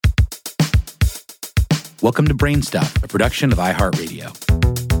Welcome to BrainStuff, a production of iHeartRadio.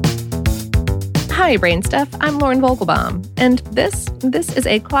 Hi, BrainStuff. I'm Lauren Vogelbaum, and this is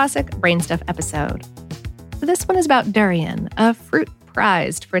a classic BrainStuff episode. This one is about durian, a fruit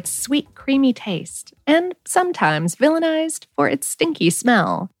prized for its sweet, creamy taste, and sometimes villainized for its stinky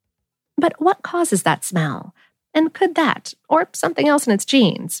smell. But what causes that smell? And could that, or something else in its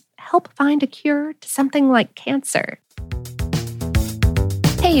genes, help find a cure to something like cancer?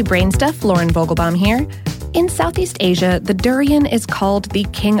 Hey, BrainStuff, Lauren Vogelbaum here. In Southeast Asia, the durian is called the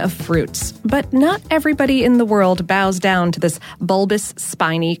king of fruits, but not everybody in the world bows down to this bulbous,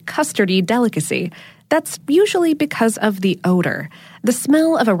 spiny, custardy delicacy. That's usually because of the odor. The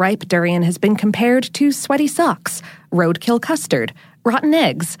smell of a ripe durian has been compared to sweaty socks, roadkill custard, rotten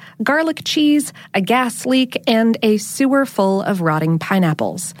eggs, garlic cheese, a gas leak, and a sewer full of rotting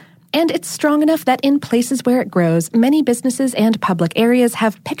pineapples. And it's strong enough that in places where it grows, many businesses and public areas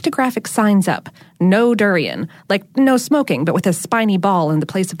have pictographic signs up. No durian, like no smoking, but with a spiny ball in the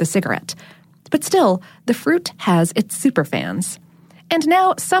place of the cigarette. But still, the fruit has its superfans. And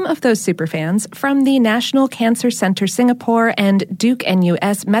now, some of those superfans from the National Cancer Center Singapore and Duke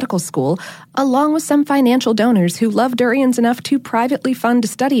NUS Medical School, along with some financial donors who love durians enough to privately fund a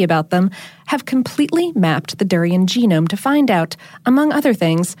study about them, have completely mapped the durian genome to find out, among other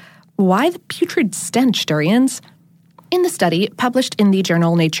things, why the putrid stench durians? In the study, published in the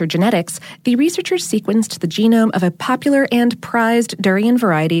journal Nature Genetics, the researchers sequenced the genome of a popular and prized durian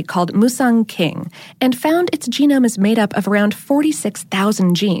variety called Musang King, and found its genome is made up of around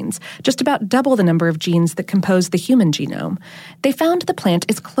 46,000 genes, just about double the number of genes that compose the human genome. They found the plant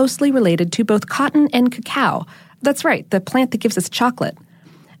is closely related to both cotton and cacao. That's right, the plant that gives us chocolate.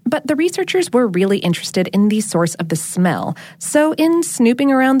 But the researchers were really interested in the source of the smell, so in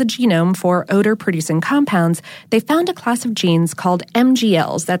snooping around the genome for odor-producing compounds, they found a class of genes called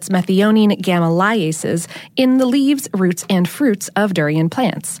MGLs, that's methionine gamma lyases, in the leaves, roots, and fruits of durian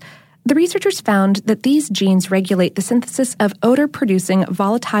plants. The researchers found that these genes regulate the synthesis of odor-producing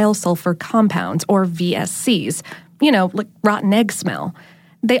volatile sulfur compounds, or VSCs, like rotten egg smell.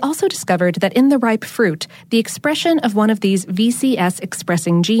 They also discovered that in the ripe fruit, the expression of one of these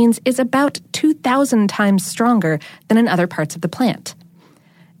VCS-expressing genes is about 2,000 times stronger than in other parts of the plant.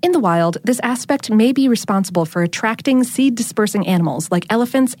 In the wild, this aspect may be responsible for attracting seed-dispersing animals like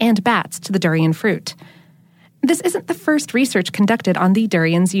elephants and bats to the durian fruit. This isn't the first research conducted on the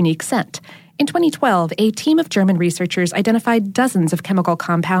durian's unique scent. In 2012, a team of German researchers identified dozens of chemical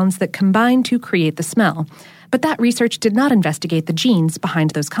compounds that combine to create the smell. But that research did not investigate the genes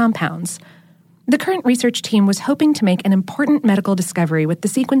behind those compounds. The current research team was hoping to make an important medical discovery with the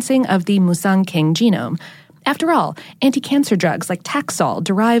sequencing of the Musang King genome. After all, anti-cancer drugs like Taxol,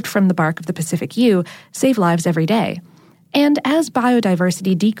 derived from the bark of the Pacific yew, save lives every day. And as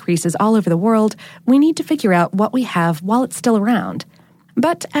biodiversity decreases all over the world, we need to figure out what we have while it's still around.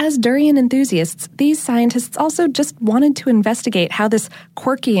 But as durian enthusiasts, these scientists also just wanted to investigate how this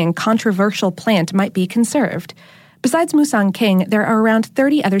quirky and controversial plant might be conserved. Besides Musang King, there are around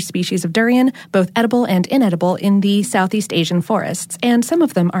 30 other species of durian, both edible and inedible, in the Southeast Asian forests, and some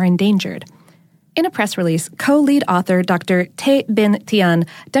of them are endangered. In a press release, co-lead author Dr. Te Bin Tian,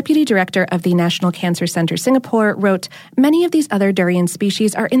 deputy director of the National Cancer Center Singapore, wrote, "Many of these other durian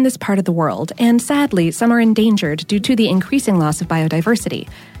species are in this part of the world, and sadly, some are endangered due to the increasing loss of biodiversity.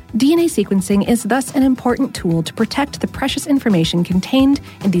 DNA sequencing is thus an important tool to protect the precious information contained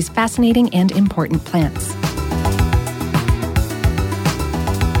in these fascinating and important plants."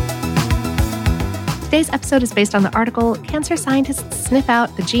 Today's episode is based on the article Cancer Scientists Sniff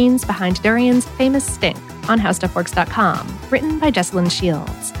Out the Genes Behind Durian's Famous Stink on HowStuffWorks.com, written by Jessalyn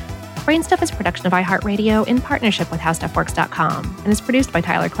Shields. BrainStuff is a production of iHeartRadio in partnership with HowStuffWorks.com and is produced by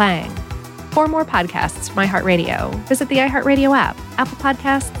Tyler Klang. For more podcasts from iHeartRadio, visit the iHeartRadio app, Apple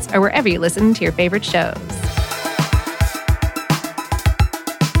Podcasts, or wherever you listen to your favorite shows.